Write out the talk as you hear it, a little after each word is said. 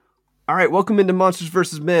All right, welcome into Monsters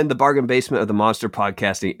vs. Men, the bargain basement of the monster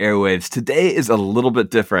podcasting airwaves. Today is a little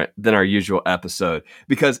bit different than our usual episode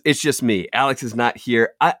because it's just me. Alex is not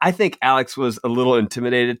here. I think Alex was a little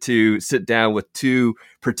intimidated to sit down with two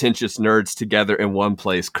pretentious nerds together in one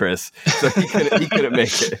place, Chris. So he couldn't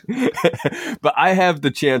make it. But I have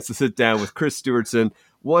the chance to sit down with Chris Stewartson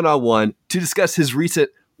one-on-one to discuss his recent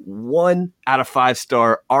 1 out of 5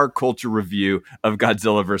 star our culture review of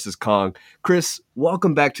Godzilla vs. Kong. Chris,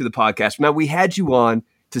 welcome back to the podcast. Now, we had you on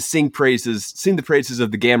to sing the praises of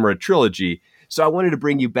the Gamera trilogy, so I wanted to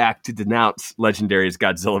bring you back to denounce Legendary's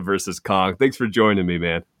Godzilla vs. Kong. Thanks for joining me,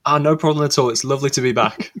 man. No problem at all. It's lovely to be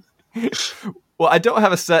back. Well, I don't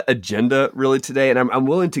have a set agenda really today, and I'm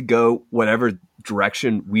willing to go whatever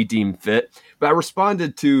direction we deem fit. But I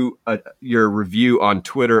responded to your review on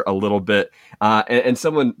Twitter a little bit, and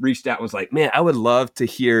someone reached out and was like, man, I would love to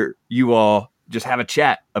hear you all just have a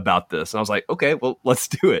chat about this. And I was like, okay, well, let's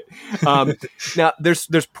do it. Now,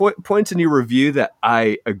 there's points in your review that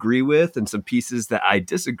I agree with and some pieces that I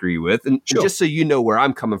disagree with. And Sure. just so you know where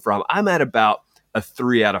I'm coming from, I'm at about a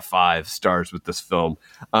 3 out of 5 stars with this film.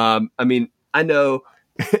 I mean, I know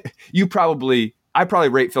I probably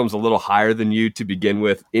rate films a little higher than you to begin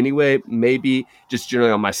with anyway, maybe just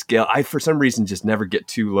generally on my scale. I, for some reason, just never get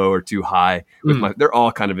too low or too high with they're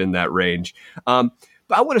all kind of in that range. But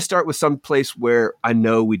I want to start with some place where I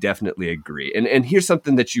know we definitely agree. And here's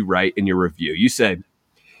something that you write in your review. You say,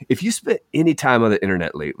 if you spent any time on the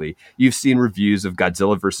internet lately, you've seen reviews of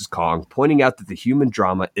Godzilla vs. Kong pointing out that the human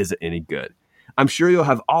drama isn't any good. I'm sure you'll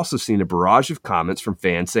have also seen a barrage of comments from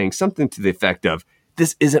fans saying something to the effect of,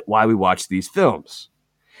 this isn't why we watch these films.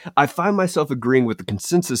 I find myself agreeing with the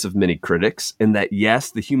consensus of many critics in that, yes,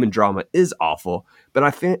 the human drama is awful, but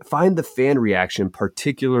I find the fan reaction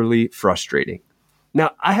particularly frustrating.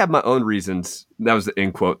 Now, I have my own reasons. That was the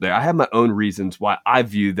end quote there. I have my own reasons why I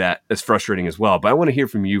view that as frustrating as well, but I want to hear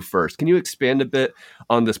from you first. Can you expand a bit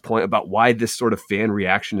on this point about why this sort of fan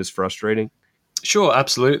reaction is frustrating? Sure,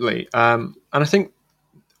 absolutely. And I think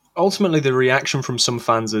ultimately the reaction from some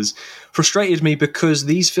fans has frustrated me because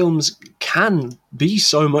these films can be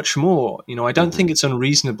so much more. You know, I don't think it's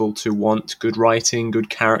unreasonable to want good writing, good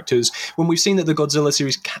characters, when we've seen that the Godzilla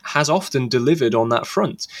series has often delivered on that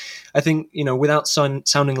front. I think, you know, without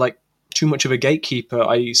sounding like too much of a gatekeeper,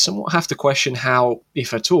 I somewhat have to question how,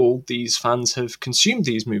 if at all, these fans have consumed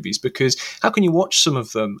these movies, because how can you watch some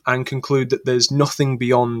of them and conclude that there's nothing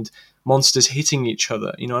beyond monsters hitting each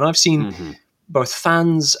other? You know, and I've seen both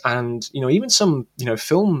fans and, you know, even some, you know,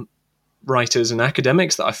 film writers and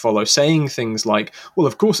academics that I follow saying things like, well,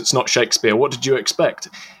 of course it's not Shakespeare, what did you expect?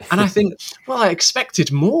 And I think, well, I expected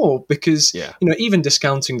more because, you know, even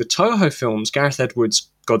discounting the Toho films, Gareth Edwards'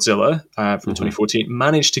 Godzilla from 2014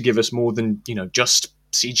 managed to give us more than, you know, just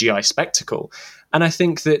CGI spectacle. And I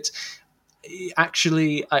think that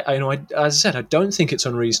actually, as I said, I don't think it's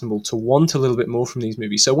unreasonable to want a little bit more from these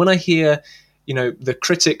movies. So when I hear, you know, the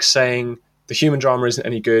critics saying the human drama isn't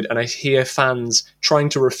any good, and I hear fans trying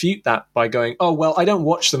to refute that by going, oh, well, I don't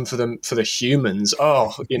watch them for the humans.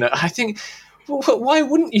 Oh, you know, I think, well, why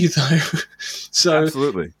wouldn't you though? So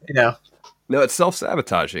absolutely. Yeah. No, it's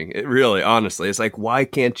self-sabotaging. It really, honestly, it's like, why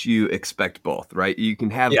can't you expect both, right? You can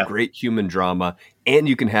have great human drama and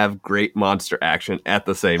you can have great monster action at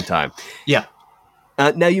the same time. Yeah.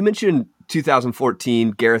 Now, you mentioned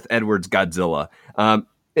 2014 Gareth Edwards' Godzilla.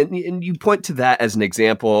 And you point to that as an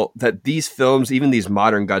example that these films, even these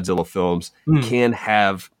modern Godzilla films, can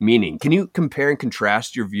have meaning. Can you compare and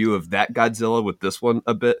contrast your view of that Godzilla with this one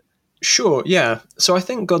a bit? Sure, yeah. So I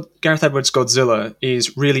think Gareth Edwards' Godzilla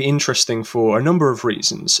is really interesting for a number of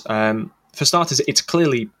reasons. For starters, it's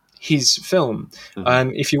clearly his film.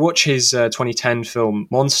 If you watch his 2010 film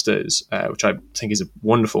Monsters, which I think is a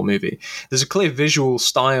wonderful movie, there's a clear visual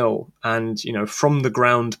style and, you know, from the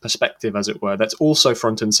ground perspective, as it were, that's also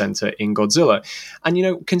front and center in Godzilla. And, you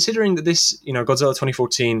know, considering that this, you know, Godzilla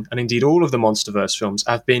 2014 and indeed all of the MonsterVerse films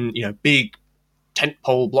have been, you know, big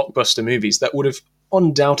tentpole blockbuster movies that would have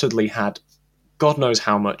undoubtedly had God knows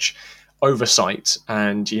how much oversight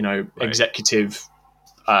and, you know, executive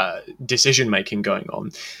decision making going on.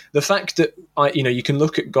 The fact that you can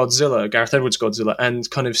look at Godzilla, Gareth Edwards' Godzilla, and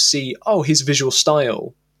kind of see, oh, his visual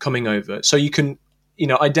style coming over, so you can, you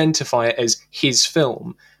know, identify it as his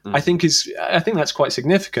film. I think that's quite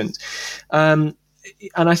significant, and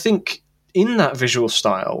I think in that visual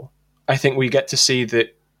style, I think we get to see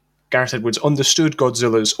that Gareth Edwards understood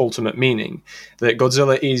Godzilla's ultimate meaning, that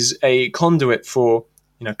Godzilla is a conduit for,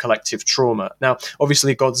 you know, collective trauma. Now,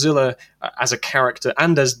 obviously, Godzilla as a character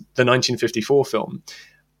and as the 1954 film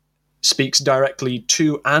speaks directly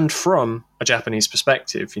to and from a Japanese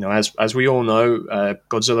perspective. You know, as we all know,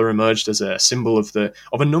 Godzilla emerged as a symbol of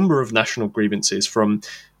a number of national grievances, from,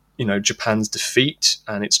 you know, Japan's defeat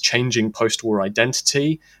and its changing post-war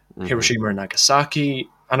identity, Hiroshima and Nagasaki,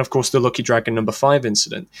 and of course the Lucky Dragon #5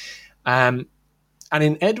 incident. And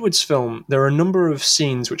in Edwards' film, there are a number of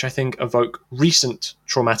scenes which I think evoke recent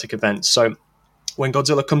traumatic events. So when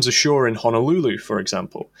Godzilla comes ashore in Honolulu, for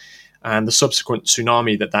example, and the subsequent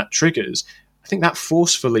tsunami that triggers, I think that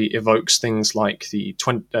forcefully evokes things like the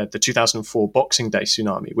 2004 Boxing Day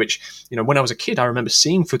tsunami, which, you know, when I was a kid, I remember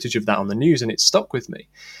seeing footage of that on the news, and it stuck with me.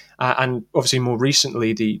 And obviously more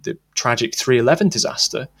recently, the tragic 3/11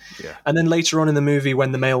 disaster. Yeah. And then later on in the movie,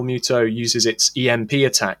 when the male Muto uses its EMP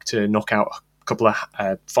attack to knock out a couple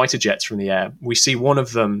of fighter jets from the air, we see one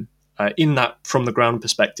of them, in that from the ground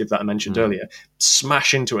perspective that I mentioned earlier,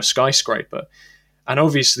 smash into a skyscraper. And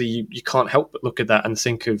obviously you can't help but look at that and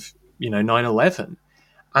think of, you know, 9/11.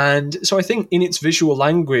 And so I think in its visual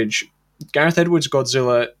language, Gareth Edwards'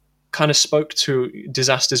 Godzilla kind of spoke to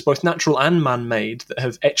disasters, both natural and man-made, that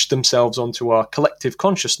have etched themselves onto our collective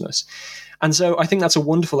consciousness. And so I think that's a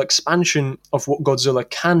wonderful expansion of what Godzilla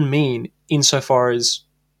can mean, insofar as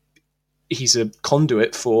he's a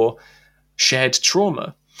conduit for shared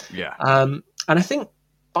trauma. Yeah. And I think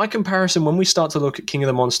by comparison, when we start to look at King of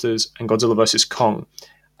the Monsters and Godzilla vs. Kong,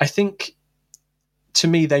 I think, to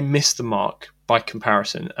me, they miss the mark by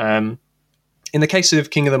comparison. In the case of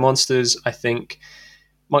King of the Monsters, I think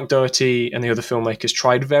Mike Dougherty and the other filmmakers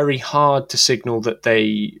tried very hard to signal that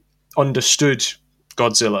they understood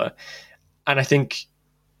Godzilla. And I think,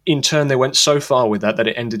 in turn, they went so far with that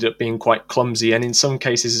it ended up being quite clumsy and, in some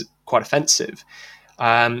cases, quite offensive.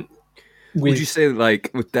 Would you say,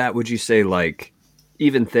 like, with that,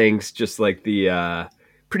 even things just like the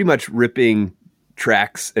pretty much ripping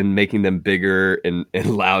tracks and making them bigger and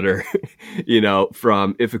louder, you know,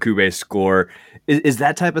 from Ifukube's score, is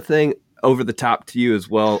that type of thing over the top to you as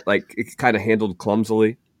well? Like, it's kind of handled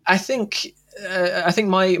clumsily? I think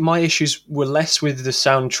my issues were less with the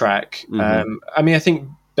soundtrack. I mean, I think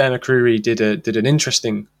Ben Akruri did an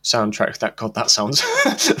interesting soundtrack. That sounds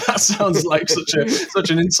that sounds like such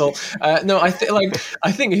an insult. No, I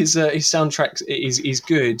think his soundtrack is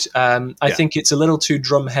good. I think it's a little too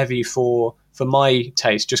drum heavy for my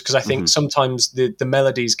taste, just because I think sometimes the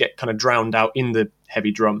melodies get kind of drowned out in the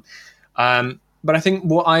heavy drum. But I think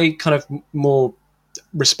what I kind of more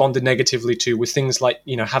responded negatively to were things like,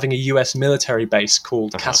 you know, having a US military base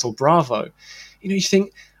called Castle Bravo. You know, you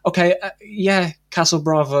think, okay, yeah, Castle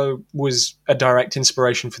Bravo was a direct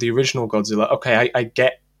inspiration for the original Godzilla. Okay, I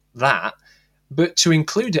get that. But to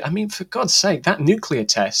include it, I mean, for God's sake, that nuclear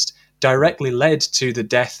test directly led to the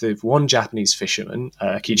death of one Japanese fisherman,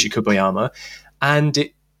 Kiichi Kobayama, and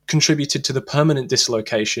it contributed to the permanent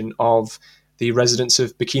dislocation of the residents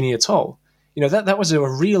of Bikini Atoll. You know, that was a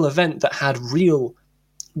real event that had real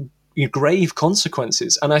grave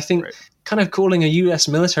consequences. And I think kind of calling a US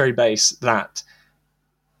military base that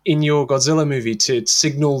in your Godzilla movie to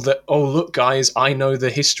signal that, oh, look, guys, I know the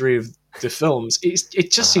history of the films,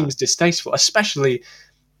 it just seems distasteful, especially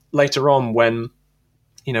later on when,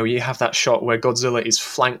 you know, you have that shot where Godzilla is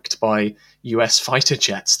flanked by US fighter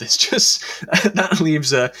jets. There's just, that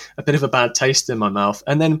leaves a bit of a bad taste in my mouth.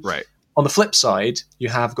 And then on the flip side, you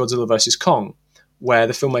have Godzilla vs. Kong, where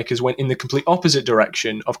the filmmakers went in the complete opposite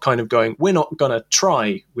direction of kind of going, we're not going to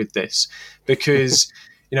try with this. Because,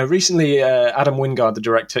 you know, recently Adam Wingard, the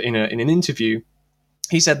director, in an interview,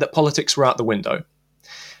 he said that politics were out the window.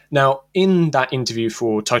 Now, in that interview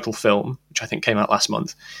for Total Film, which I think came out last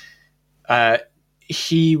month,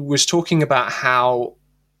 he was talking about how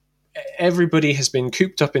everybody has been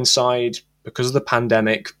cooped up inside because of the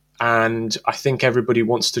pandemic, and I think everybody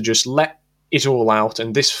wants to just let it all out,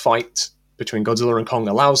 and this fight between Godzilla and Kong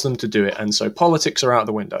allows them to do it, and so politics are out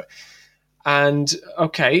the window. And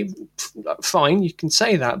okay, fine, you can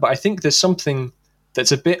say that, but I think there's something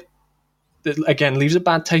that's a bit, that again leaves a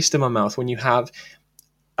bad taste in my mouth when you have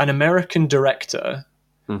an American director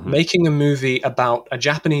making a movie about a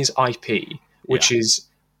Japanese IP, which is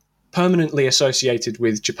permanently associated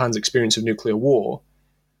with Japan's experience of nuclear war,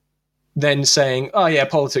 then saying, oh yeah,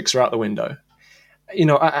 politics are out the window. You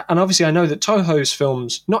know, and obviously I know that Toho's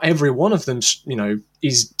films, not every one of them, you know,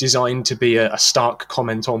 is designed to be a stark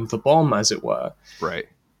comment on the bomb, as it were. Right.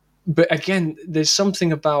 But again, there's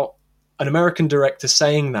something about an American director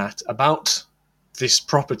saying that about this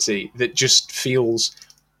property that just feels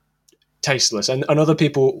tasteless. And other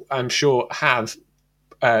people, I'm sure, have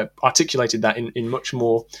articulated that in much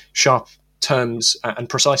more sharp terms and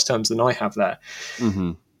precise terms than I have there.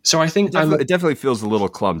 So I think it definitely feels a little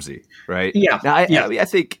clumsy, right? Yeah. Now, I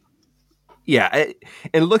think Yeah,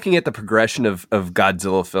 and looking at the progression of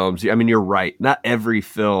Godzilla films, I mean, you're right. Not every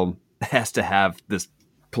film has to have this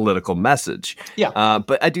political message. Yeah.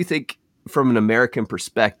 But I do think from an American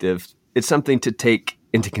perspective, it's something to take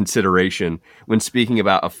into consideration when speaking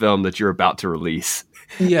about a film that you're about to release.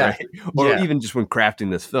 Yeah. Right? Or even just when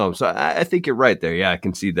crafting this film. So I think you're right there. Yeah, I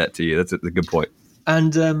can see that to you. That's a good point.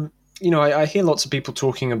 And, I hear lots of people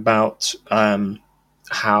talking about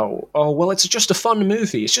how, oh, well, it's just a fun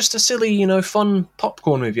movie. It's just a silly, fun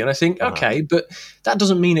popcorn movie. And I think, okay, but that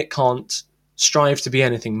doesn't mean it can't strive to be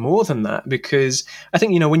anything more than that, because I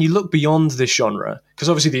think, when you look beyond this genre, because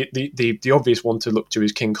obviously the obvious one to look to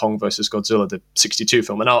is King Kong versus Godzilla, the 1962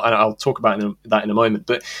 film, and I'll talk about that in a moment.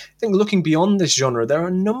 But I think looking beyond this genre, there are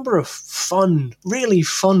a number of really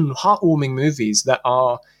fun, heartwarming movies that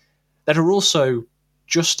are also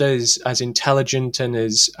just as intelligent and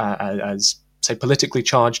as say politically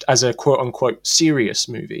charged as a quote unquote serious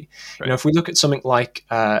movie. Right. If we look at something like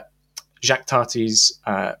Jacques Tati's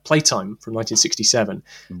Playtime from 1967.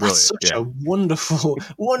 Brilliant, that's such a wonderful,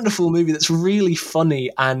 wonderful movie that's really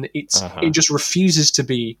funny, and it just refuses to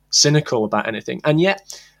be cynical about anything. And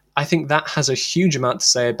yet, I think that has a huge amount to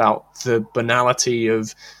say about the banality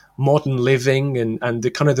of modern living and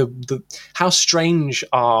the kind of the how strange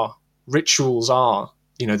our rituals are,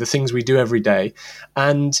 the things we do every day.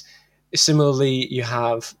 And similarly, you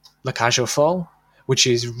have La Cage aux Folles, which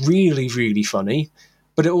is really, really funny,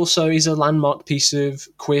 but it also is a landmark piece of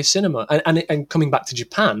queer cinema. And coming back to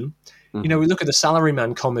Japan, we look at the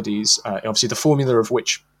salaryman comedies, obviously the formula of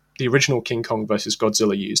which the original King Kong versus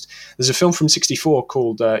Godzilla used. There's a film from 1964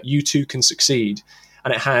 called You Too Can Succeed,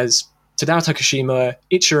 and it has Tadao Takashima,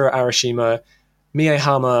 Ichiro Arashima, Mie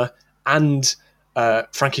Hama, and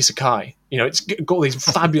Frankie Sakai. It's got all these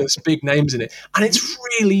fabulous big names in it, and it's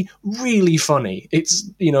really, really funny. It's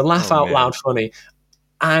laugh out loud funny.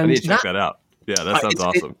 And I need to check that out. Yeah, that sounds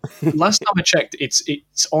awesome. Last time I checked, it's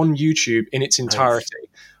on YouTube in its entirety,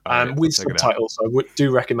 with subtitles. So I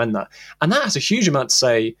do recommend that. And that has a huge amount to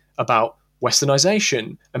say about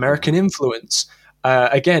westernization, American influence.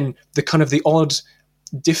 Again, the kind of the odd,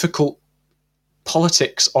 difficult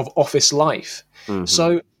politics of office life. Mm-hmm.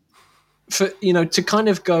 So, for to kind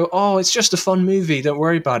of go, oh, it's just a fun movie, don't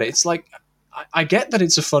worry about it. It's like, I get that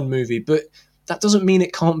it's a fun movie, but that doesn't mean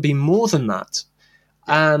it can't be more than that.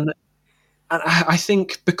 And I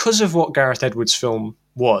think because of what Gareth Edwards' film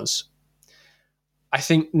was, I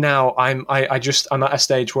think now I'm at a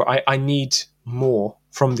stage where I need more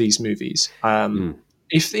from these movies.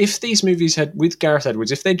 If these movies had, with Gareth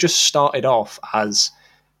Edwards, if they just started off as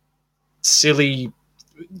silly,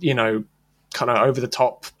 kind of over the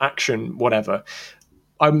top action, whatever,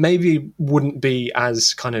 I maybe wouldn't be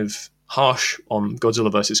as kind of harsh on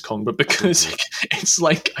Godzilla versus Kong, but because it's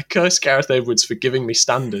like I curse Gareth Edwards for giving me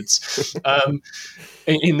standards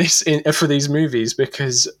for these movies,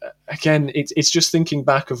 because again, it's just thinking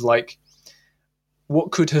back of like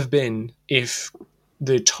what could have been if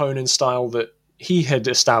the tone and style that he had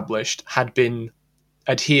established had been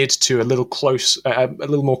adhered to a little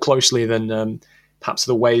more closely than perhaps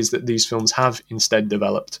the ways that these films have instead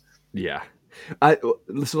developed. Yeah.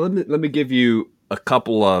 So let me give you a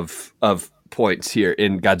couple of points here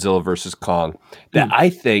in Godzilla versus Kong that I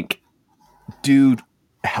think do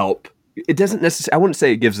help. It doesn't necessarily, I wouldn't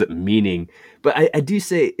say it gives it meaning, but I do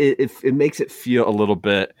say it makes it feel a little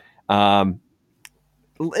bit,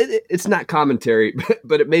 it's not commentary,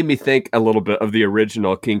 but it made me think a little bit of the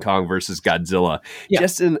original King Kong versus Godzilla,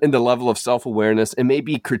 just in the level of self-awareness and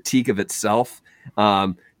maybe critique of itself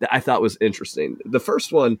that I thought was interesting. The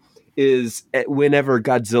first one is whenever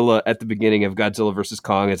Godzilla, at the beginning of Godzilla versus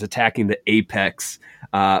Kong, is attacking the Apex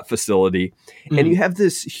facility, and you have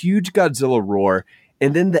this huge Godzilla roar,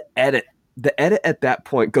 and then the edit at that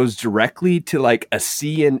point goes directly to like a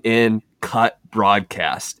CNN cut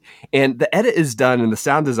broadcast, and the edit is done and the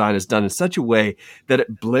sound design is done in such a way that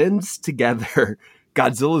it blends together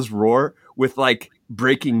Godzilla's roar with like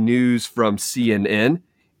breaking news from CNN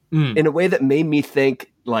in a way that made me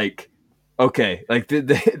think like, okay, like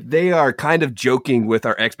they are kind of joking with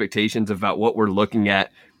our expectations about what we're looking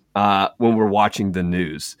at when we're watching the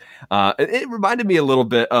news. It reminded me a little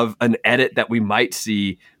bit of an edit that we might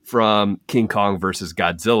see from King Kong versus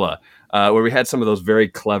Godzilla, where we had some of those very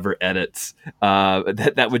clever edits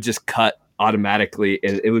that would just cut automatically,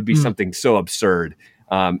 and it would be something so absurd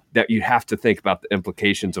that you have to think about the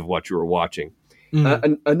implications of what you were watching.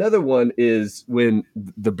 Another one is when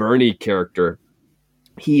the Bernie character,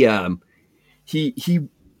 he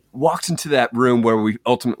walks into that room where we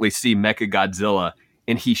ultimately see Mechagodzilla,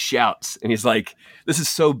 and he shouts, and he's like, "This is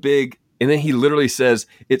so big And then he literally says,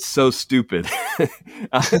 "It's so stupid." And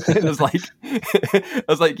I was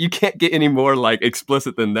like, you can't get any more like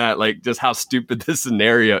explicit than that. Like just how stupid this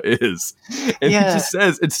scenario is. And he just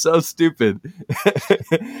says, "It's so stupid."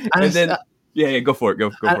 And then, yeah, go for it.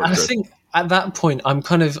 Go for it. I think at that point,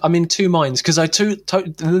 I'm in two minds because I totally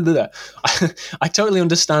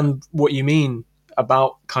understand what you mean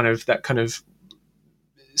about kind of that kind of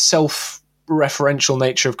self-referential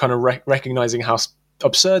nature of kind of recognizing how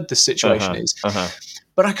absurd this situation is.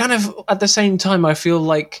 But I kind of, at the same time, I feel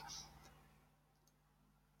like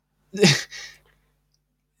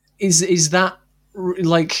is that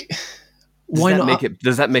like why not make it?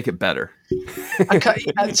 Does that make it better?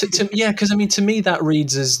 Yeah, because I mean, to me, that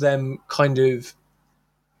reads as them kind of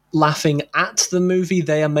laughing at the movie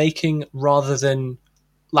they are making rather than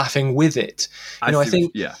laughing with it. I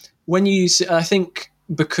think when you, I think.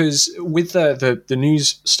 Because with the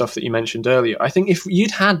news stuff that you mentioned earlier, I think if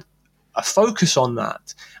you'd had a focus on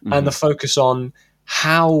that and the focus on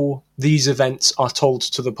how these events are told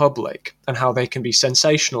to the public and how they can be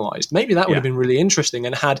sensationalized, maybe that would have been really interesting.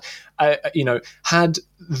 And had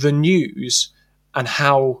the news and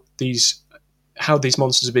how these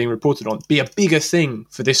monsters are being reported on be a bigger thing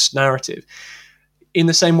for this narrative, in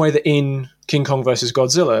the same way that in King Kong versus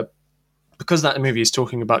Godzilla, because that movie is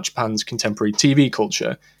talking about Japan's contemporary TV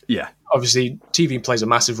culture. Yeah. Obviously, TV plays a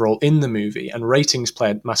massive role in the movie, and ratings play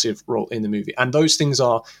a massive role in the movie. And those things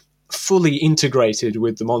are fully integrated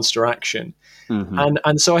with the monster action.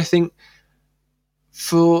 And so I think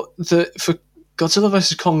for Godzilla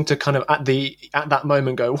vs. Kong to kind of at that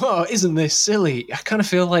moment go, "Whoa, isn't this silly?" I kind of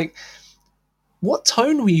feel like, what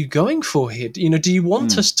tone were you going for here? Do you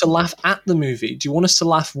want us to laugh at the movie? Do you want us to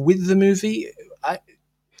laugh with the movie?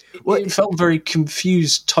 It felt very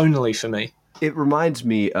confused tonally for me. It reminds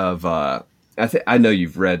me of I know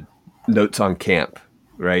you've read Notes on Camp,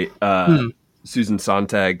 right? Susan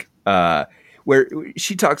Sontag, where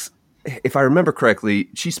she talks, if I remember correctly,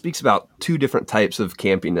 she speaks about two different types of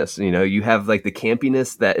campiness. You have like the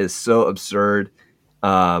campiness that is so absurd,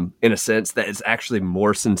 in a sense that it's actually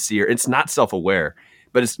more sincere. It's not self-aware,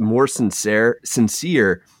 but it's more sincere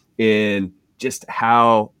in just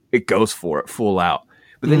how it goes for it full out.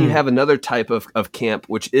 But then you have another type of camp,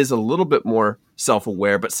 which is a little bit more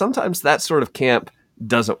self-aware, but sometimes that sort of camp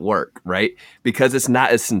doesn't work, right? Because it's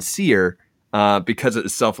not as sincere, because it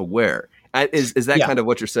is self-aware. Is that kind of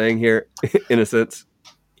what you're saying here, in a sense?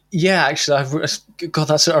 Yeah, actually,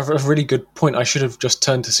 that's a really good point. I should have just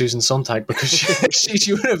turned to Susan Sontag because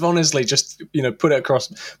she would have honestly just put it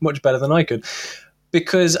across much better than I could.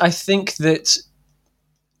 Because I think that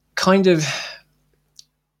kind of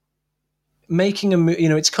making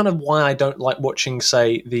it's kind of why I don't like watching,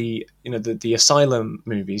 say, the Asylum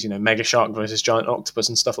movies, Mega Shark versus Giant Octopus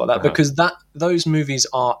and stuff like that, because those movies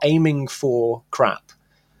are aiming for crap,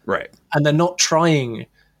 right? And they're not trying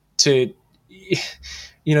to,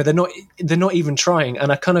 they're not even trying.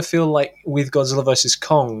 And I kind of feel like with Godzilla versus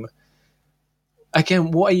Kong,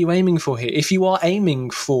 again, what are you aiming for here? If you are aiming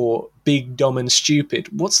for big, dumb, and stupid,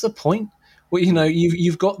 what's the point? Well,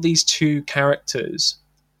 you've got these two characters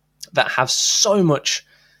that have so much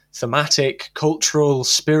thematic, cultural,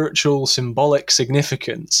 spiritual, symbolic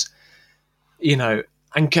significance,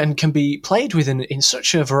 and can be played with in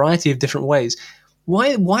such a variety of different ways.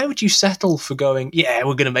 Why would you settle for going, yeah,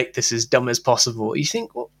 we're going to make this as dumb as possible? You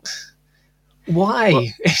think, well, why? Well,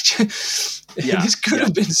 this could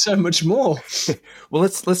have been so much more. Well,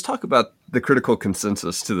 let's talk about the critical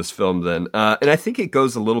consensus to this film then. And I think it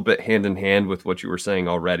goes a little bit hand in hand with what you were saying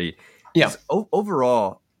already. Yeah.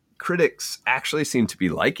 Overall, critics actually seem to be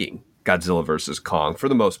liking Godzilla vs. Kong for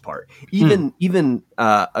the most part. Even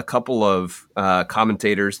a couple of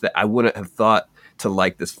commentators that I wouldn't have thought to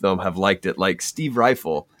like this film have liked it, like Steve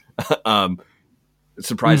Rifle,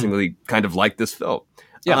 surprisingly kind of liked this film.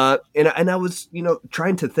 Yeah. And I was,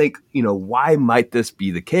 trying to think, why might this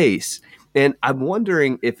be the case? And I'm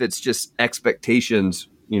wondering if it's just expectations,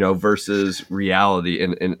 versus reality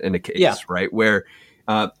in a case, right? Where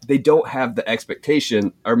they don't have the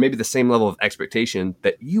expectation, or maybe the same level of expectation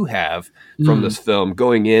that you have from this film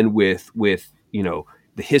going in with the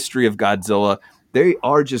history of Godzilla. They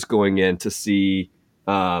are just going in to see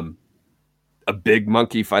a big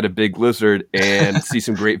monkey fight a big lizard and see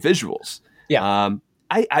some great visuals. Yeah.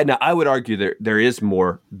 I would argue there is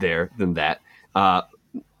more there than that.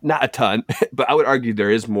 Not a ton, but I would argue there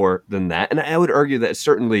is more than that. And I would argue that it's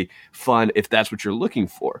certainly fun if that's what you're looking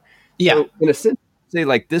for. Yeah. So in a sense, say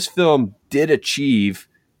like this film did achieve,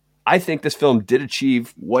 I think this film did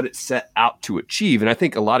achieve what it set out to achieve. And I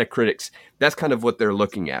think a lot of critics, that's kind of what they're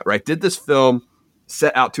looking at, right? Did this film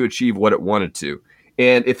set out to achieve what it wanted to?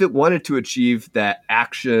 And if it wanted to achieve that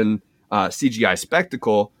action CGI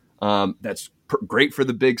spectacle, that's great for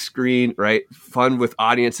the big screen, right? Fun with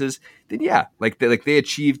audiences. Then yeah, they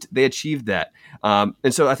achieved that.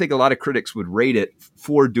 And so I think a lot of critics would rate it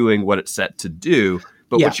for doing what it's set to do.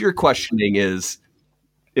 But Yeah. what you're questioning is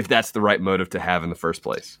if that's the right motive to have in the first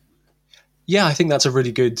place. Yeah, I think that's a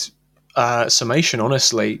really good summation,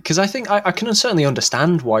 honestly, because I think I can certainly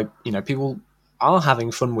understand why people are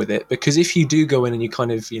having fun with it, because if you do go in and you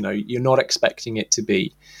kind of you're not expecting it to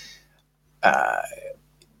be a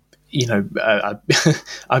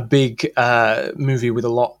big movie with a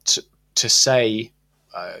lot to say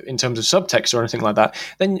in terms of subtext or anything like that,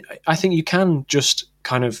 then I think you can just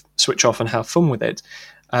kind of switch off and have fun with it.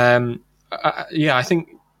 I think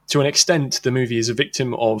to an extent the movie is a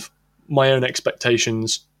victim of my own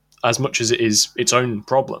expectations as much as it is its own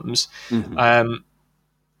problems. Mm-hmm.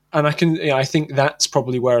 And I think that's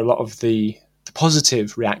probably where a lot of the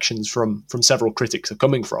positive reactions from several critics are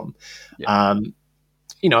coming from. Yeah.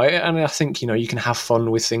 And I think you can have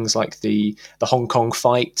fun with things like the Hong Kong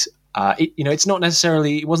fight. It's not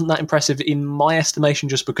necessarily, it wasn't that impressive in my estimation,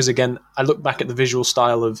 just because again I look back at the visual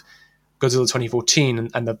style of Godzilla 2014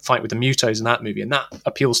 and the fight with the Mutos in that movie, and that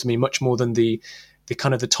appeals to me much more than the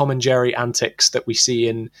kind of the Tom and Jerry antics that we see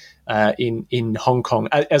in Hong Kong.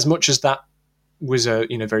 As much as that was a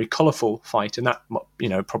very colourful fight, and that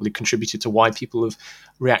probably contributed to why people have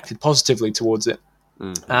reacted positively towards it.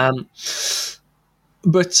 Mm-hmm.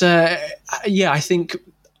 I think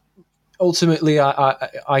ultimately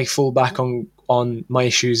I fall back on my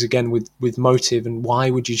issues again with motive, and why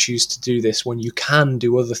would you choose to do this when you can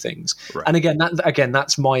do other things? Right. And again,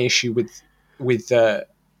 that's my issue with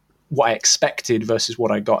what I expected versus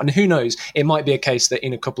what I got. And who knows, it might be a case that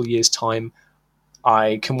in a couple of years' time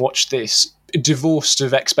I can watch this divorced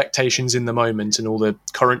of expectations in the moment and all the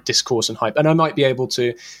current discourse and hype, and I might be able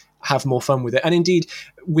to have more fun with it. And indeed,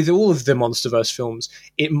 with all of the MonsterVerse films,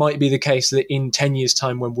 it might be the case that in 10 years'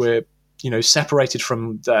 time, when we're separated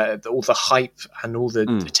from all the hype and all the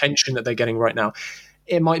attention that they're getting right now,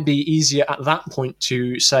 it might be easier at that point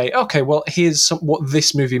to say, okay, well, here's what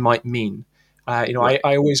this movie might mean. Right.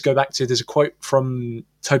 I always go back to, there's a quote from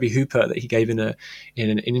Toby Hooper that he gave in an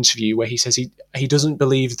interview where he says he doesn't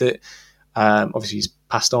believe that, obviously he's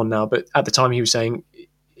passed on now, but at the time he was saying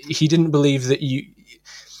he didn't believe that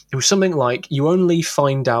it was something like you only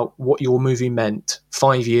find out what your movie meant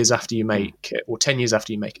 5 years after you make it, or 10 years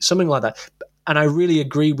after you make it, something like that. And I really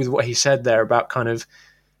agree with what he said there about kind of,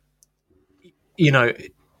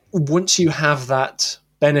 once you have that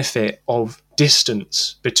benefit of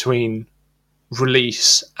distance between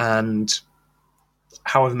release and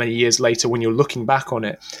however many years later when you're looking back on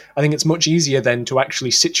it, I think it's much easier then to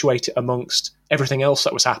actually situate it amongst everything else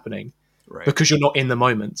that was happening, right? Because you're not in the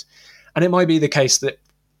moment. And it might be the case that,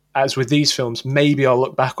 as with these films, maybe I'll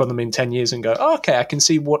look back on them in 10 years and go, oh, okay, I can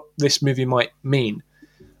see what this movie might mean.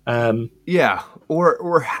 Yeah,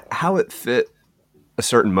 or how it fit a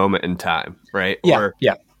certain moment in time, right? Yeah, or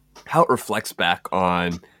how it reflects back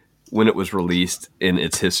on when it was released in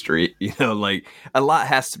its history. Like a lot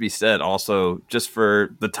has to be said also just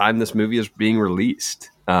for the time this movie is being released.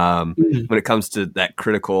 When it comes to that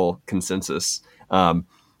critical consensus,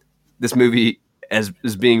 this movie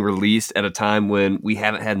is being released at a time when we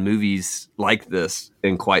haven't had movies like this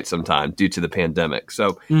in quite some time due to the pandemic.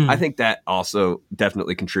 So I think that also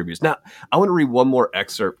definitely contributes. Now, I want to read one more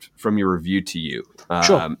excerpt from your review to you.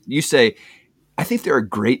 Sure. You say, I think there are a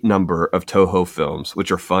great number of Toho films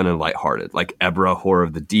which are fun and lighthearted, like Ebra, Horror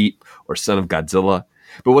of the Deep, or Son of Godzilla.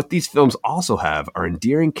 But what these films also have are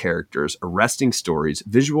endearing characters, arresting stories,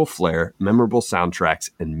 visual flair, memorable soundtracks,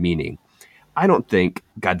 and meaning. I don't think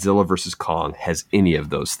Godzilla vs. Kong has any of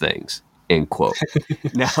those things, end quote.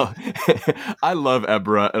 Now, I love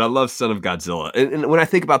Ebra and I love Son of Godzilla. And when I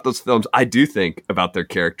think about those films, I do think about their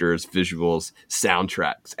characters, visuals,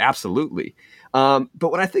 soundtracks. Absolutely.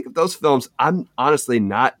 But when I think of those films, I'm honestly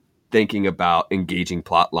not thinking about engaging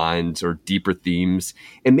plot lines or deeper themes.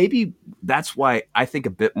 And maybe that's why I think a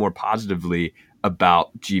bit more positively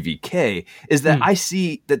about GVK, is that I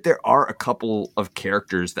see that there are a couple of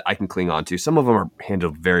characters that I can cling on to. Some of them are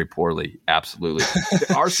handled very poorly. Absolutely.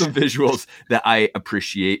 There are some visuals that I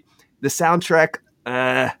appreciate. The soundtrack,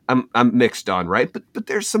 I'm mixed on, right? But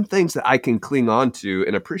there's some things that I can cling on to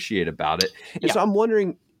and appreciate about it. And so I'm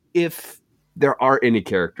wondering if there are any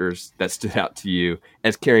characters that stood out to you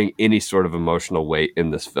as carrying any sort of emotional weight in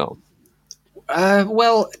this film.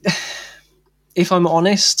 Well, if I'm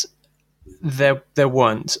honest, there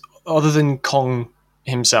weren't, other than Kong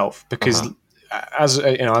himself, because as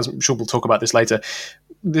I'm sure we'll talk about this later,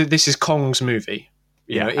 this is Kong's movie.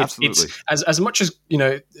 Yeah, absolutely. It's as much as,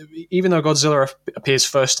 even though Godzilla appears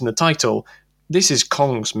first in the title, this is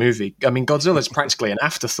Kong's movie. I mean, Godzilla is practically an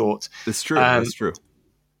afterthought. That's true. That's true.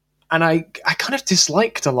 And I kind of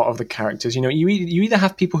disliked a lot of the characters. You either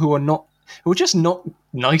have people who are just not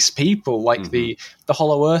nice people, like the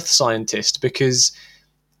Hollow Earth scientist, because,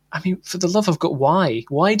 I mean, for the love of God, why?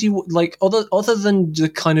 Why do you, like, other than the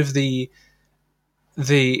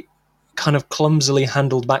kind of clumsily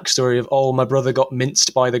handled backstory of, oh, my brother got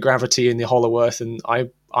minced by the gravity in the Hollow Earth, and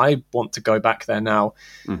I want to go back there now.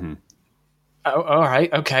 Mm-hmm. Oh, all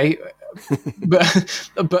right, okay.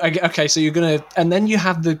 but okay, so you're gonna, and then you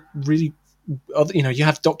have the really, you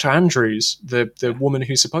have Dr. Andrews, the woman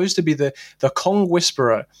who's supposed to be the Kong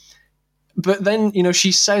Whisperer, but then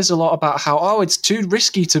she says a lot about how it's too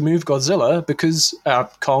risky to move Godzilla because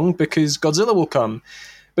Godzilla will come,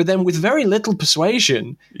 but then with very little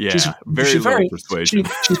persuasion, she's very persuasion.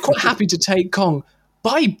 She's quite happy to take Kong.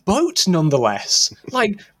 By boat, nonetheless.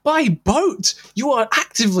 Like, by boat, you are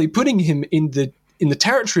actively putting him in the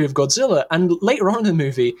territory of Godzilla. And later on in the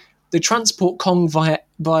movie, they transport Kong via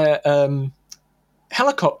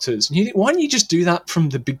helicopters. And you think, why don't you just do that from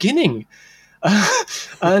the beginning?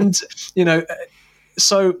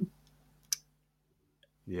 So.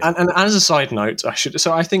 Yeah. And as a side note,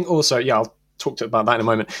 I think also, I'll talk about that in a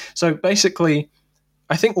moment. So basically,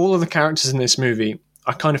 I think all of the characters in this movie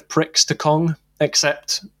are kind of pricks to Kong,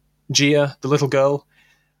 except Gia, the little girl.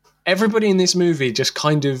 Everybody in this movie just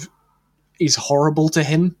kind of is horrible to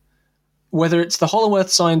him. Whether it's the Hollow Earth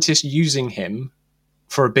scientist using him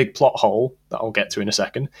for a big plot hole that I'll get to in a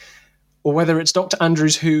second, or whether it's Dr.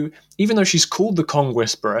 Andrews, who, even though she's called the Kong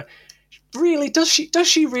Whisperer, really does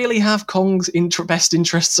she really have Kong's best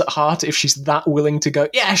interests at heart if she's that willing to go,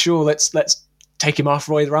 yeah, sure, let's take him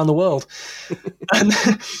halfway around the world.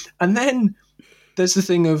 and then there's the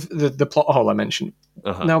thing of the plot hole I mentioned.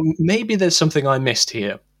 Uh-huh. Now, maybe there's something I missed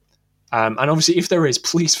here. And obviously, if there is,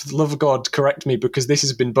 please, for the love of God, correct me, because this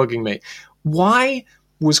has been bugging me. Why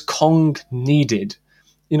was Kong needed?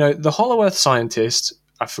 The Hollow Earth scientist,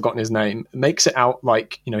 I've forgotten his name, makes it out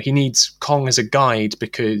like, he needs Kong as a guide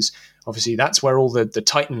because, obviously, that's where all the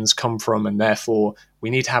Titans come from, and therefore we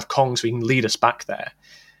need to have Kong so he can lead us back there.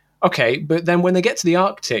 Okay, but then when they get to the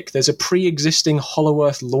Arctic, there's a pre-existing Hollow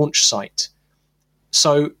Earth launch site.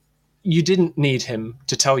 So you didn't need him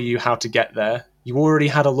to tell you how to get there. You already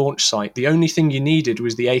had a launch site. The only thing you needed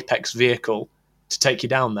was the Apex vehicle to take you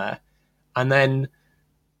down there. And then,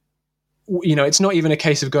 it's not even a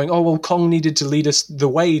case of going, oh, well, Kong needed to lead us the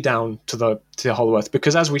way down to the Hollow Earth,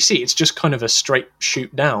 because as we see, it's just kind of a straight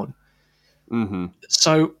shoot down. Mm-hmm.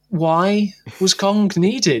 So why was Kong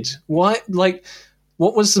needed? Why,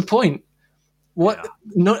 what was the point? What?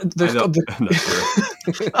 Yeah.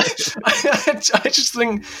 I just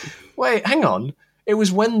think. Wait, hang on. It was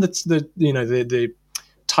when the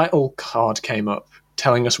title card came up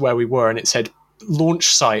telling us where we were, and it said launch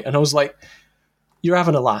site, and I was like, "You're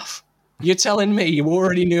having a laugh. You're telling me you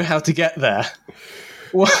already knew how to get there."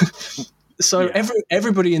 So yeah.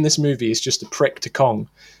 Everybody in this movie is just a prick to Kong,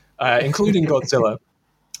 including Godzilla.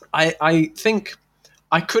 I think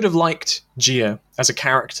I could have liked Gia as a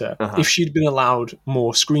character if she'd been allowed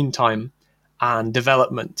more screen time and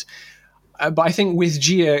development. But I think with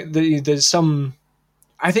Gia, there's some,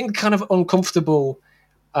 I think, kind of uncomfortable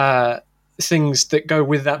things that go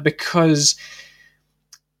with that because,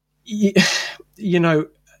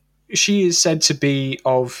 she is said to be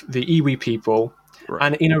of the Iwi people, right.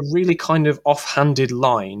 And in a really kind of offhanded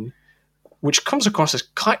line, which comes across as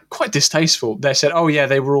quite distasteful. They said, oh, yeah,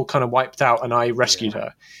 they were all kind of wiped out and I rescued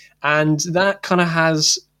her. And that kind of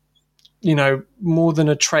has, more than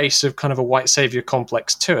a trace of kind of a white savior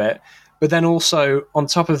complex to it. But then also, on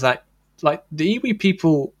top of that, like, the Iwi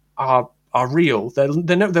people are real. They're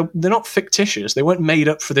not fictitious. They weren't made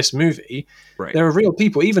up for this movie. Right. They're real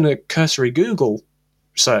people. Even a cursory Google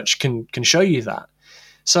search can show you that.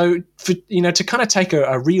 So, to kind of take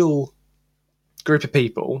a real group of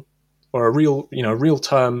people, or a real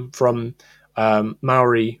term from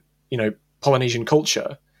Maori, Polynesian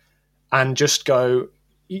culture, and just go,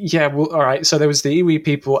 yeah, well, all right, so there was the Iwi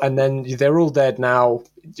people, and then they're all dead now.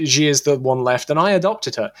 She is the one left, and I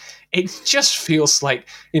adopted her. It just feels like,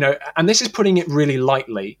 and this is putting it really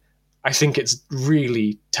lightly. I think it's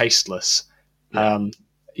really tasteless. Yeah.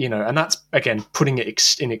 And that's, again, putting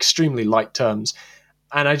it in extremely light terms.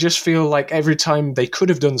 And I just feel like every time they could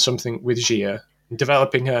have done something with Gia,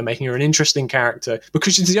 developing her, making her an interesting character,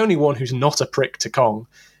 because she's the only one who's not a prick to Kong,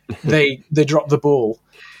 they drop the ball.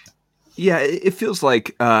 Yeah, it feels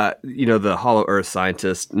like, the Hollow Earth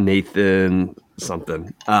scientist, Nathan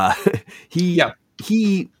something,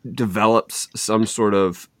 he develops some sort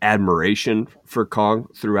of admiration for Kong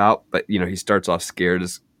throughout, but he starts off scared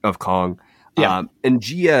of Kong. Yeah. And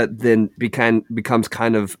Gia then becomes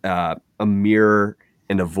kind of a mirror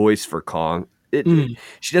and a voice for Kong.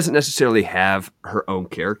 She doesn't necessarily have her own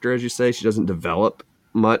character, as you say. She doesn't develop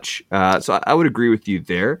much. So I would agree with you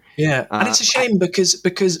there. Yeah, and it's a shame because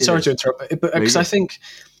sorry to interrupt, but because I think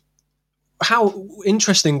how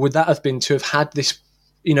interesting would that have been to have had this,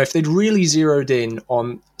 if they'd really zeroed in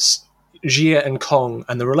on Gia and Kong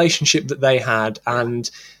and the relationship that they had, and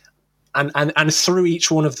through each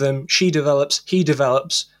one of them, she develops, he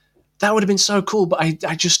develops. That would have been so cool, but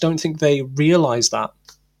I just don't think they realised that.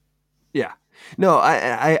 Yeah, no,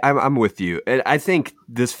 I'm with you, and I think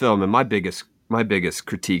this film, and my biggest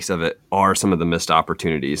critiques of it are some of the missed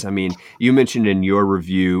opportunities. I mean, you mentioned in your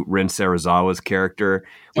review Ren Serizawa's character,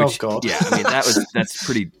 which, oh God, yeah, I mean that's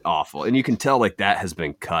pretty awful, and you can tell like that has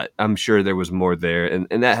been cut. I'm sure there was more there,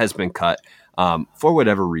 and that has been cut for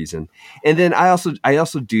whatever reason. And then I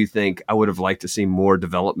also do think I would have liked to see more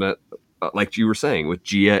development, like you were saying, with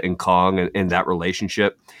Gia and Kong and that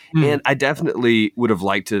relationship. And I definitely would have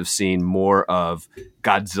liked to have seen more of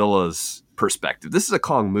Godzilla's perspective. This is a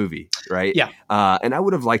Kong movie, right? Yeah. And I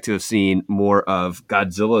would have liked to have seen more of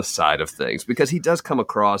Godzilla's side of things, because he does come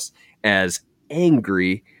across as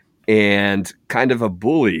angry and kind of a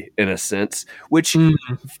bully in a sense, which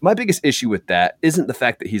my biggest issue with that isn't the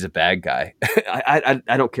fact that he's a bad guy. I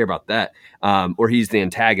don't care about that. Or he's the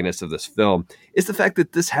antagonist of this film. It's the fact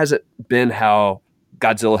that this hasn't been how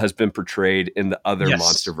Godzilla has been portrayed in the other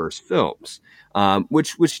MonsterVerse films,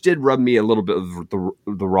 which did rub me a little bit of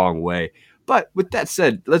the wrong way. But with that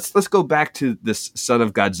said, let's go back to this Son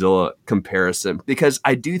of Godzilla comparison, because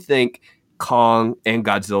I do think Kong and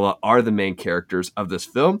Godzilla are the main characters of this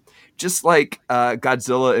film, just like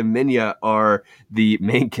Godzilla and Minya are the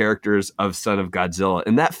main characters of Son of Godzilla.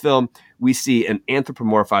 In that film, we see an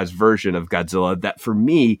anthropomorphized version of Godzilla that, for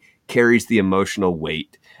me, carries the emotional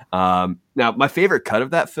weight. Now, my favorite cut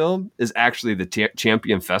of that film is actually the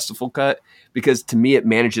Champion Festival cut, because to me, it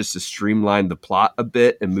manages to streamline the plot a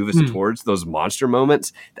bit and move us towards those monster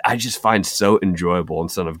moments that I just find so enjoyable in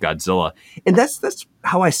Son of Godzilla. And that's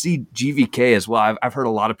how I see GVK as well. I've heard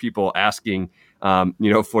a lot of people asking,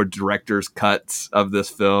 for director's cuts of this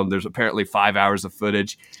film. There's apparently 5 hours of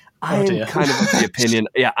footage. I'm kind of the opinion.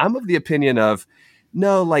 Yeah, I'm of the opinion of,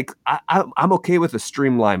 no, like I'm okay with a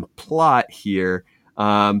streamlined plot here.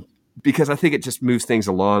 Because I think it just moves things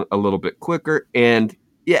along a little bit quicker. And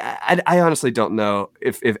yeah, I honestly don't know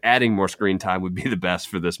if adding more screen time would be the best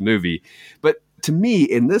for this movie. But to me,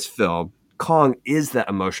 in this film, Kong is that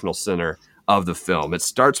emotional center of the film. It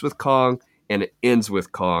starts with Kong and it ends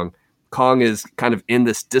with Kong. Kong is kind of in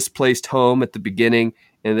this displaced home at the beginning,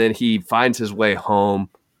 and then he finds his way home,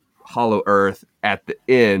 Hollow Earth, at the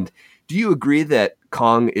end. Do you agree that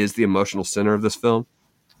Kong is the emotional center of this film?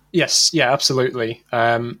 Yes, yeah, absolutely.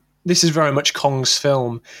 This is very much Kong's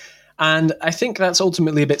film. And I think that's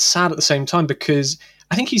ultimately a bit sad at the same time, because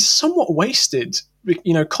I think he's somewhat wasted.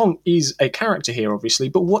 Kong is a character here, obviously,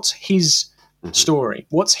 but what's his story?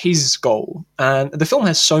 What's his goal? And the film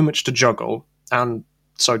has so much to juggle, and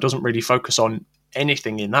so it doesn't really focus on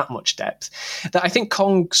anything in that much depth, that I think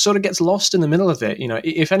Kong sort of gets lost in the middle of it.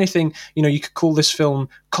 If anything, you could call this film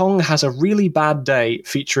Kong Has a Really Bad Day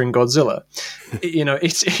featuring Godzilla.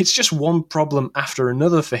 It's just one problem after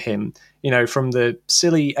another for him, from the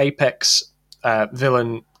silly Apex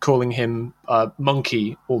villain calling him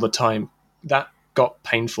monkey all the time. That got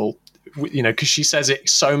painful, because she says it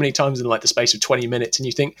so many times in like the space of 20 minutes, and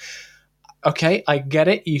you think, okay, I get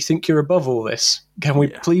it, you think you're above all this, can we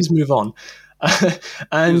please move on?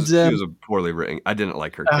 And she was a poorly written. I didn't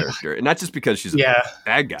like her character, and not just because she's a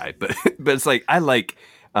bad guy, but it's like I like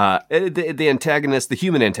the antagonist, the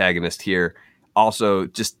human antagonist here. Also,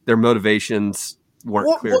 just their motivations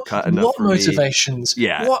weren't clear cut enough. What for motivations? Me.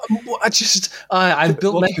 Yeah, what I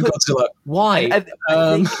built Mechagodzilla. Why?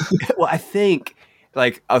 I think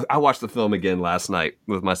like I watched the film again last night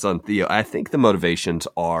with my son Theo. I think the motivations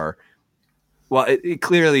are it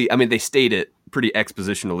clearly. I mean, they state it pretty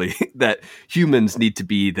expositionally that humans need to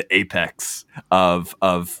be the apex of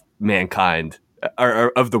mankind,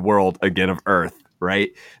 or of the world, again, of Earth,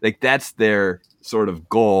 right? Like that's their sort of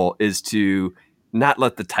goal, is to not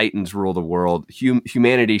let the Titans rule the world.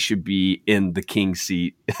 Humanity should be in the king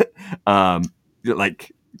seat,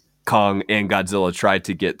 like Kong and Godzilla tried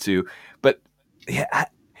to get to, but yeah.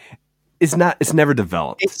 It's never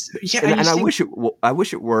developed. And I wish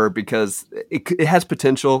it were, because it has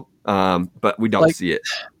potential, but we don't see it.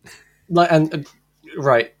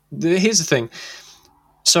 Right. Here's the thing.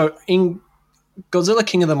 So in Godzilla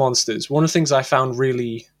King of the Monsters, one of the things I found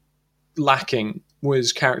really lacking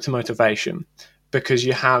was character motivation, because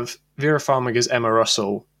you have Vera Farmiga's Emma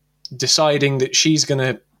Russell deciding that she's going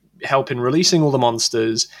to help in releasing all the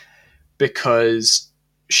monsters because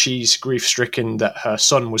she's grief-stricken that her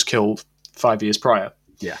son was killed 5 years prior.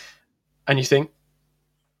 Yeah. And you think,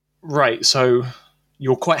 right, so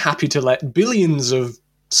you're quite happy to let billions of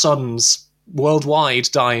sons worldwide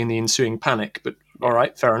die in the ensuing panic, but all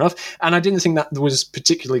right, fair enough. And I didn't think that was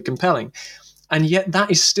particularly compelling. And yet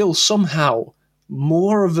that is still somehow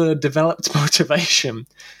more of a developed motivation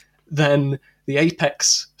than the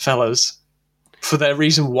Apex fellas for their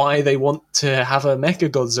reason why they want to have a Mecha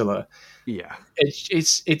Godzilla. Yeah.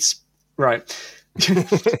 It's right.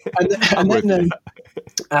 and then,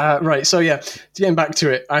 right, so yeah, getting back to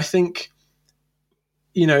it, I think,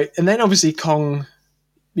 and then obviously Kong,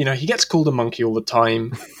 he gets called a monkey all the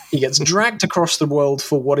time. He gets dragged across the world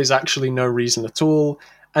for what is actually no reason at all.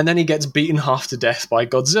 And then he gets beaten half to death by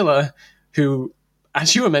Godzilla, who,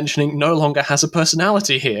 as you were mentioning, no longer has a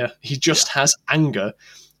personality here. He just has anger.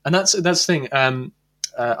 And that's the thing.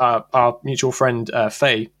 Our mutual friend,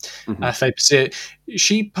 Faye, Faye Passir,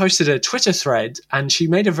 she posted a Twitter thread, and she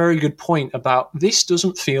made a very good point about this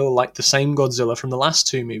doesn't feel like the same Godzilla from the last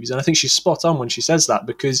two movies. And I think she's spot on when she says that,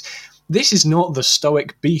 because this is not the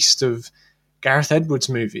stoic beast of Gareth Edwards'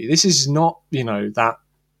 movie. This is not, that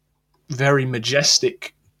very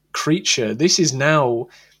majestic creature. This is now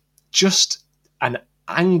just an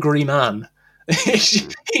angry man.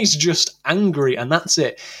 He's just angry, and that's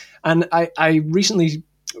it. And I recently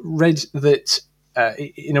read that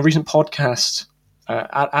in a recent podcast,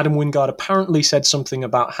 Adam Wingard apparently said something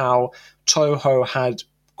about how Toho had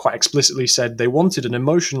quite explicitly said they wanted an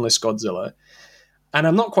emotionless Godzilla. And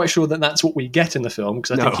I'm not quite sure that that's what we get in the film,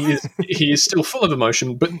 because I think he is still full of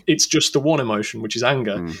emotion, but it's just the one emotion, which is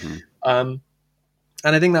anger. Mm-hmm.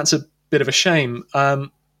 And I think that's a bit of a shame.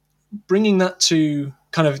 Bringing that to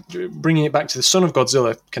kind of bringing it back to the Son of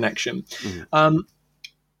Godzilla connection. Mm-hmm.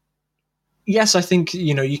 Yes, I think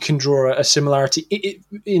you can draw a similarity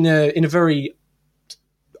in a very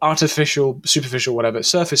artificial, superficial, whatever,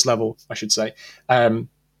 surface level, I should say,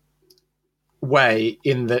 way,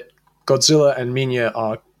 in that Godzilla and Minya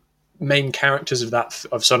are main characters of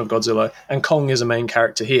Son of Godzilla, and Kong is a main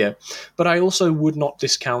character here. But I also would not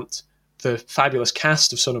discount the fabulous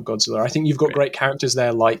cast of Son of Godzilla. I think you've got great characters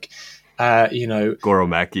there, like Goro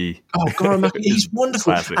Maki. Oh, Goro Maki, he's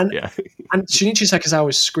wonderful. Classic, and Shinichi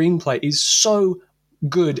Sakazawa's screenplay is so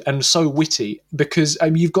good and so witty, because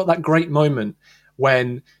you've got that great moment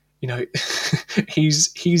when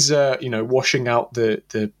he's washing out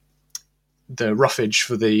the roughage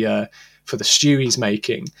for the stew he's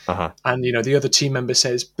making, and the other team member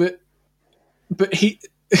says, but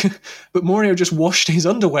Morio just washed his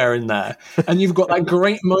underwear in there. And you've got that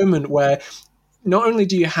great moment where not only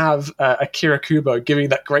do you have Akira Kubo giving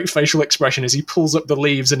that great facial expression as he pulls up the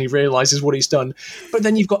leaves and he realizes what he's done, but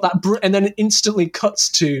then you've got that, and then it instantly cuts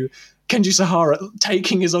to Kenji Sahara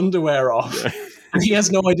taking his underwear off, and he has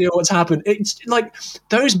no idea what's happened. It's like,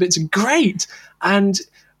 those bits are great. And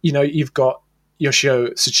you've got Yoshio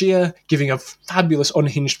Tsuchiya giving a fabulous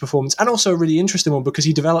unhinged performance, and also a really interesting one, because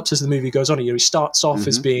he develops as the movie goes on. He starts off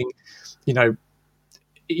as being,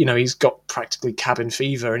 he's got practically cabin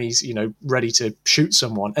fever, and he's ready to shoot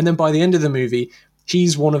someone, and then by the end of the movie,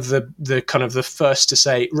 he's one of the kind of the first to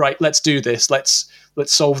say, right, let's do this, let's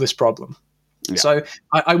solve this problem. Yeah. So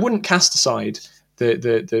I wouldn't cast aside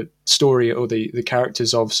the story or the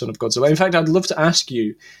characters of Son of Godzilla. In fact, I'd love to ask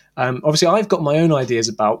you. Obviously, I've got my own ideas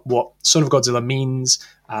about what Son of Godzilla means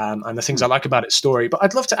and the things I like about its story. But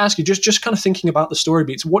I'd love to ask you, just kind of thinking about the story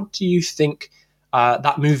beats, what do you think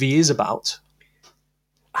that movie is about?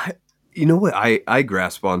 What I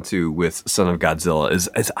grasp onto with Son of Godzilla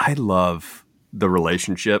is I love the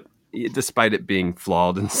relationship, despite it being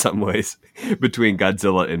flawed in some ways, between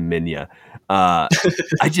Godzilla and Minya.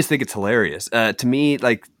 I just think it's hilarious. To me,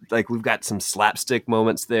 like we've got some slapstick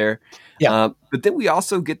moments there. Yeah. But then we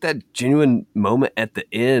also get that genuine moment at the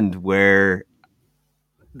end where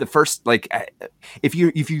the first, if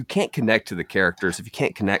you can't connect to the characters, if you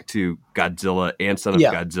can't connect to Godzilla and Son of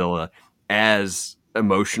Godzilla as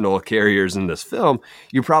emotional carriers in this film,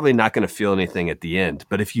 you're probably not going to feel anything at the end.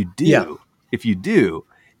 But if you do,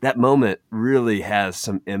 that moment really has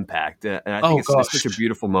some impact. And I think it's such a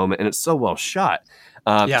beautiful moment, and it's so well shot.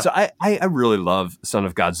 So I really love Son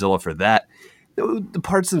of Godzilla for that. The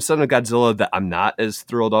parts of Son of Godzilla that I'm not as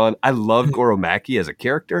thrilled on, I love Goro Maki as a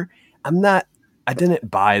character. I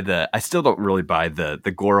still don't really buy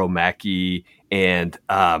the Goro Maki and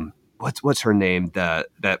what's her name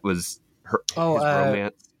that was her his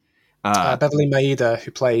romance. Beverly Maida,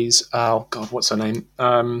 who plays oh god, what's her name?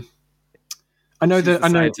 I know that. I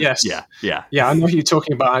know. Scientist. Yes. Yeah. Yeah, I know who you're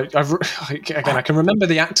talking about. Again, I can remember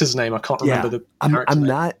the actor's name. I can't remember the character I'm name.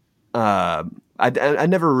 not. I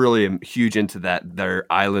never really am huge into their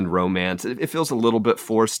island romance. It feels a little bit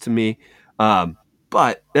forced to me.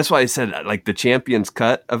 But that's why I said like the Champions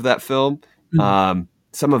cut of that film.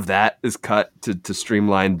 Some of that is cut to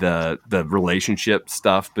streamline the relationship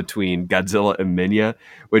stuff between Godzilla and Minya,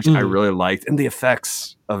 which I really liked, and the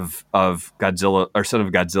effects of Godzilla or Son of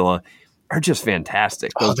Godzilla are just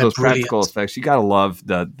fantastic. Those practical effects, you gotta love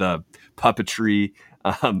the puppetry,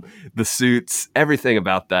 the suits, everything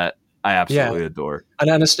about that. I absolutely adore.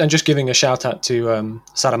 And just giving a shout out to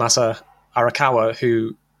Sadamasa Arakawa,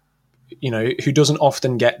 who doesn't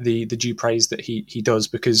often get the due praise that he does,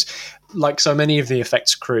 because like so many of the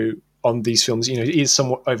effects crew on these films, he is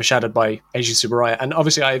somewhat overshadowed by Eiji Tsuburaya. And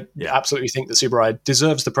obviously I absolutely think that Tsuburaya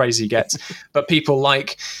deserves the praise he gets. But people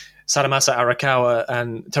like Sadamasa Arakawa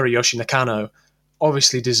and Teruyoshi Nakano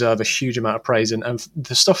obviously deserve a huge amount of praise. And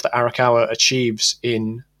the stuff that Arakawa achieves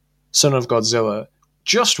in Son of Godzilla,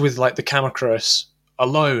 just with like the camera crews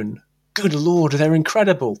alone, good lord, they're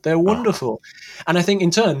incredible. They're wonderful. And I think in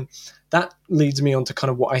turn, that leads me on to kind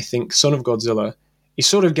of what I think Son of Godzilla is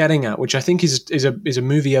sort of getting at, which I think is a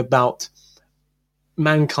movie about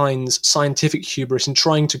mankind's scientific hubris in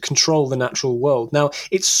trying to control the natural world. Now,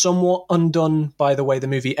 it's somewhat undone by the way the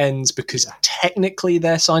movie ends, because technically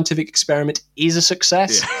their scientific experiment is a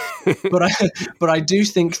success. Yeah. but I do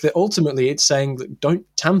think that ultimately it's saying that don't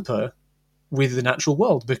tamper with the natural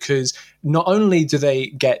world, because not only do they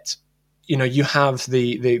get, you have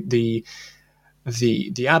the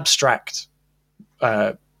abstract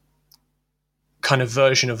kind of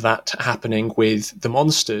version of that happening with the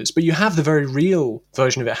monsters, but you have the very real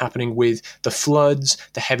version of it happening with the floods,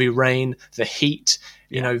 the heavy rain, the heat,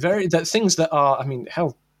 things that are, I mean,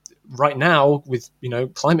 hell, right now with,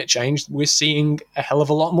 climate change, we're seeing a hell of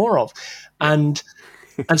a lot more of. And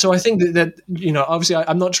so I think that obviously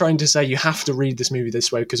I'm not trying to say you have to read this movie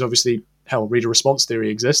this way, because obviously, hell, reader response theory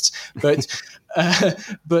exists. But,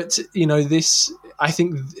 this, I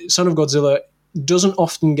think Son of Godzilla doesn't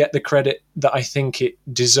often get the credit that I think it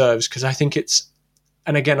deserves, because I think it's,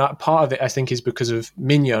 and again, part of it I think is because of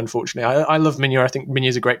Minya, unfortunately. I love Minya. I think Minya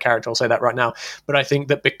is a great character. I'll say that right now. But I think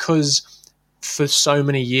that because for so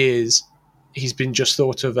many years he's been just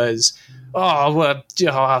thought of as,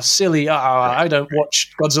 silly. I don't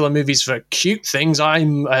watch Godzilla movies for cute things.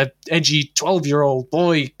 I'm an edgy 12-year-old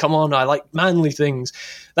boy. Come on, I like manly things.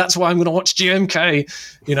 That's why I'm going to watch GMK.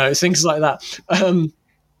 Things like that.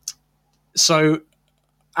 So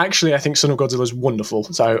actually, I think Son of Godzilla is wonderful.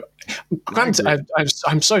 So, granted,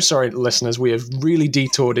 I'm so sorry, listeners. We have really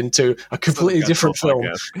detoured into a completely different film.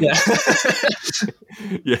 Yeah,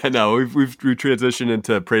 yeah. No, we've transitioned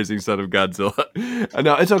into praising Son of Godzilla.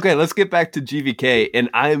 No, it's okay. Let's get back to GVK, and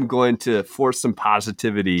I am going to force some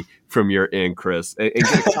positivity from your end, Chris, and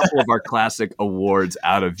get a couple of our classic awards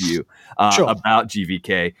out of you about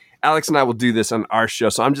GVK. Alex and I will do this on our show,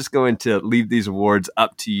 so I'm just going to leave these awards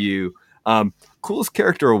up to you. Coolest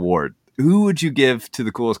character award. Who would you give to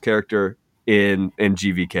the coolest character in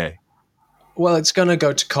GVK? Well, it's going to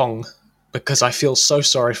go to Kong, because I feel so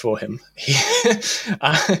sorry for him.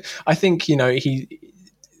 I think he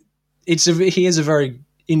is a very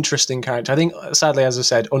interesting character. I think, sadly, as I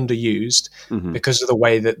said, underused because of the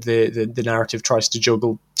way that the narrative tries to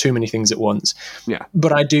juggle too many things at once. Yeah,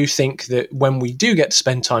 but I do think that when we do get to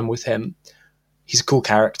spend time with him, he's a cool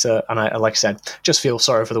character, and I, like I said, just feel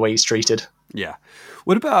sorry for the way he's treated. Yeah.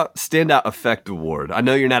 What about Standout Effect Award? I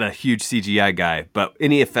know you're not a huge CGI guy, but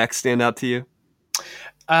any effects stand out to you?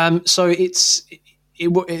 So it's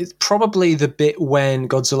probably the bit when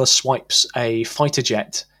Godzilla swipes a fighter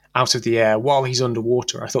jet out of the air while he's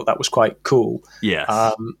underwater. I thought that was quite cool. Yes.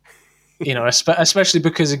 Especially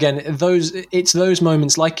because, again, it's those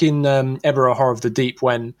moments like in Ebirah Horror of the Deep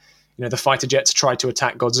when the fighter jets try to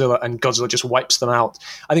attack Godzilla and Godzilla just wipes them out.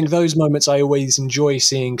 I think those moments I always enjoy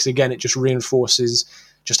seeing, because again, it just reinforces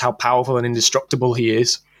just how powerful and indestructible he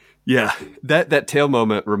is. Yeah, that tail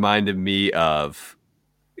moment reminded me of,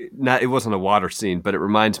 it wasn't a water scene, but it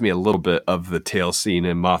reminds me a little bit of the tail scene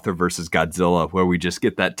in Mothra versus Godzilla, where we just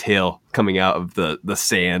get that tail coming out of the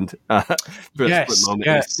sand for a split moment.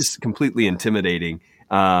 Yes. It's just completely intimidating.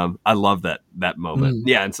 I love that moment.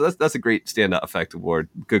 Yeah, and so that's a great standout effect award.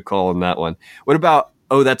 Good call on that one. What about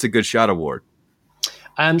that's a good shot award?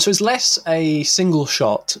 So it's less a single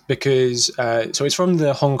shot, because so it's from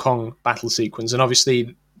the Hong Kong battle sequence, and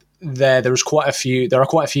obviously there are quite a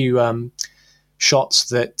few shots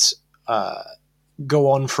that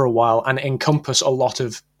go on for a while and encompass a lot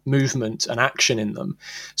of movement and action in them.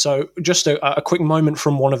 So just a quick moment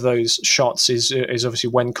from one of those shots is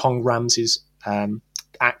obviously when Kong rams his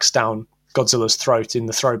axe down Godzilla's throat in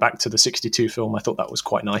the throwback to the 62 film. I thought that was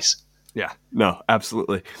quite nice. Yeah, no,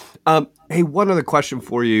 absolutely. Hey, one other question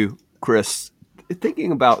for you, Chris.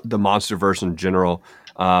 Thinking about the MonsterVerse in general,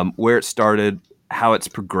 where it started, how it's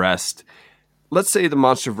progressed. Let's say the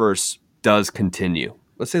MonsterVerse does continue.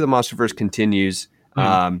 Let's say the MonsterVerse continues,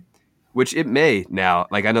 which it may now.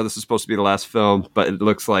 Like, I know this is supposed to be the last film, but it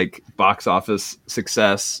looks like box office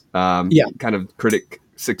success, kind of critic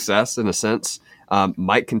success in a sense,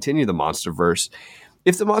 might continue the MonsterVerse.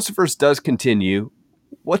 If the MonsterVerse does continue,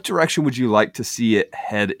 what direction would you like to see it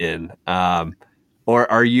head in? Or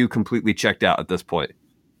are you completely checked out at this point?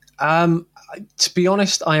 To be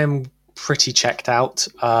honest, I am pretty checked out,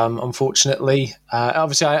 unfortunately.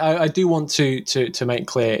 Obviously, I do want to make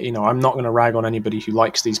clear, I'm not going to rag on anybody who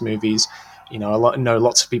likes these movies. I know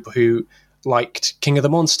lots of people who liked King of the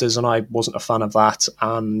Monsters, and I wasn't a fan of that.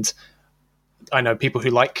 And I know people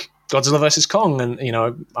who like Godzilla vs. Kong, and,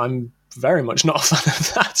 I'm very much not a fan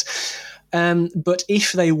of that. But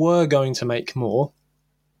if they were going to make more,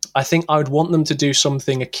 I think I would want them to do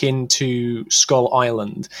something akin to Skull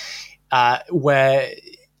Island, where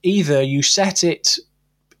either you set it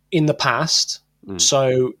in the past,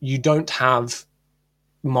 so you don't have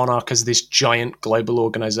Monarch as this giant global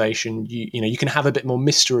organization. You can have a bit more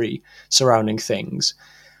mystery surrounding things,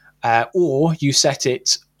 or you set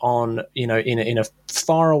it on in a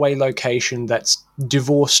faraway location that's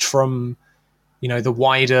divorced from the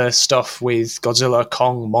wider stuff with Godzilla,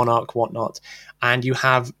 Kong, Monarch, whatnot, and you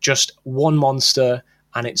have just one monster,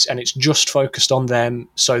 and it's just focused on them,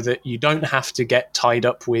 so that you don't have to get tied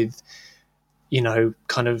up with,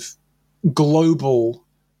 kind of global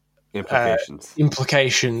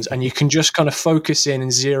implications, and you can just kind of focus in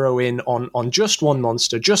and zero in on just one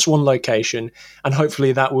monster, just one location, and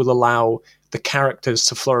hopefully that will allow the characters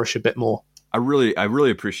to flourish a bit more. I really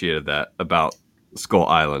appreciated that about Skull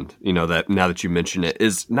Island. That now that you mention it,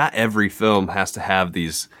 is not every film has to have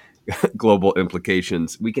these global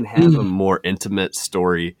implications. We can have a more intimate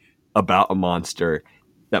story about a monster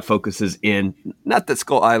that focuses in, not that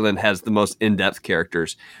Skull Island has the most in-depth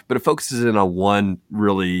characters, but it focuses in on one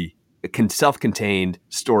really self-contained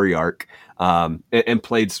story arc, and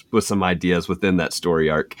plays with some ideas within that story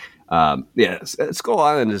arc. Skull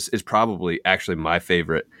Island is probably actually my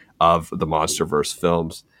favorite of the MonsterVerse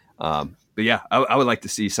films. But yeah, I would like to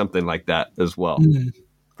see something like that as well,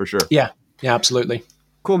 for sure. Yeah, absolutely.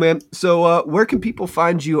 Cool, man. So where can people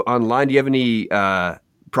find you online? Do you have any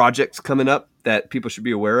projects coming up that people should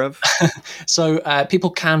be aware of? So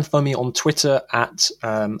people can find me on Twitter at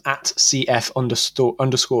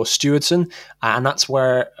CF_Stewardson, and that's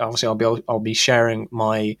where obviously I'll be sharing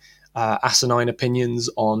my asinine opinions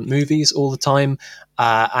on movies all the time,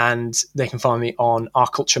 and they can find me on Our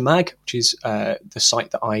Culture Mag, which is the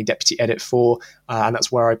site that I deputy edit for, and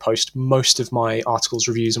that's where I post most of my articles,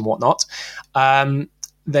 reviews, and whatnot.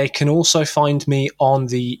 They can also find me on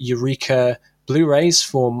the Eureka Blu-rays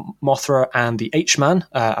for Mothra and the H-Man,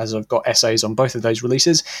 as I've got essays on both of those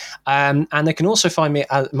releases. And they can also find me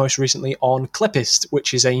most recently on Clipist,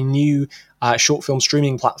 which is a new short film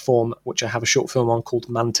streaming platform, which I have a short film on called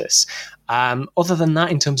Mantis. Other than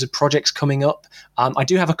that, in terms of projects coming up, I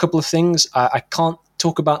do have a couple of things. I can't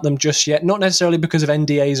talk about them just yet, not necessarily because of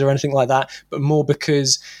NDAs or anything like that, but more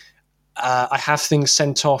because I have things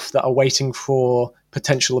sent off that are waiting for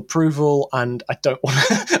potential approval, and I don't want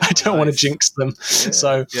to jinx them.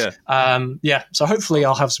 So hopefully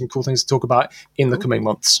I'll have some cool things to talk about in the coming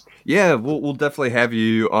months. Yeah, we'll definitely have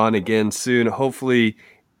you on again soon. Hopefully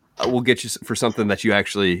we'll get you for something that you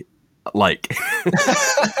actually like,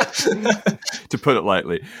 to put it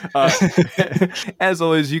lightly. As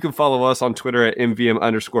always, you can follow us on Twitter at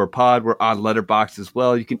MVM_pod. We're on Letterboxd as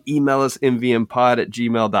well. You can email us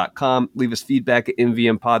mvmpod@gmail.com. Leave us feedback at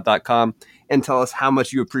mvmpod.com and tell us how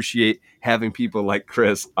much you appreciate having people like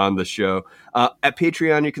Chris on the show. At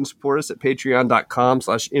Patreon, you can support us at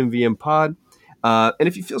patreon.com/mvmpod. And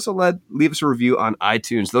if you feel so led, leave us a review on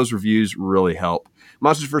iTunes. Those reviews really help.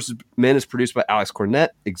 Monsters vs. Men is produced by Alex Cornett.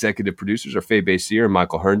 Executive producers are Faye Basier and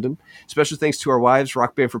Michael Herndon. Special thanks to our wives,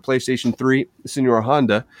 Rock Band for PlayStation 3, Senora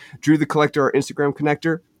Honda, Drew the Collector, our Instagram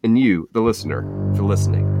connector, and you, the listener, for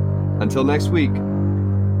listening. Until next week,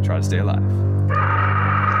 try to stay alive.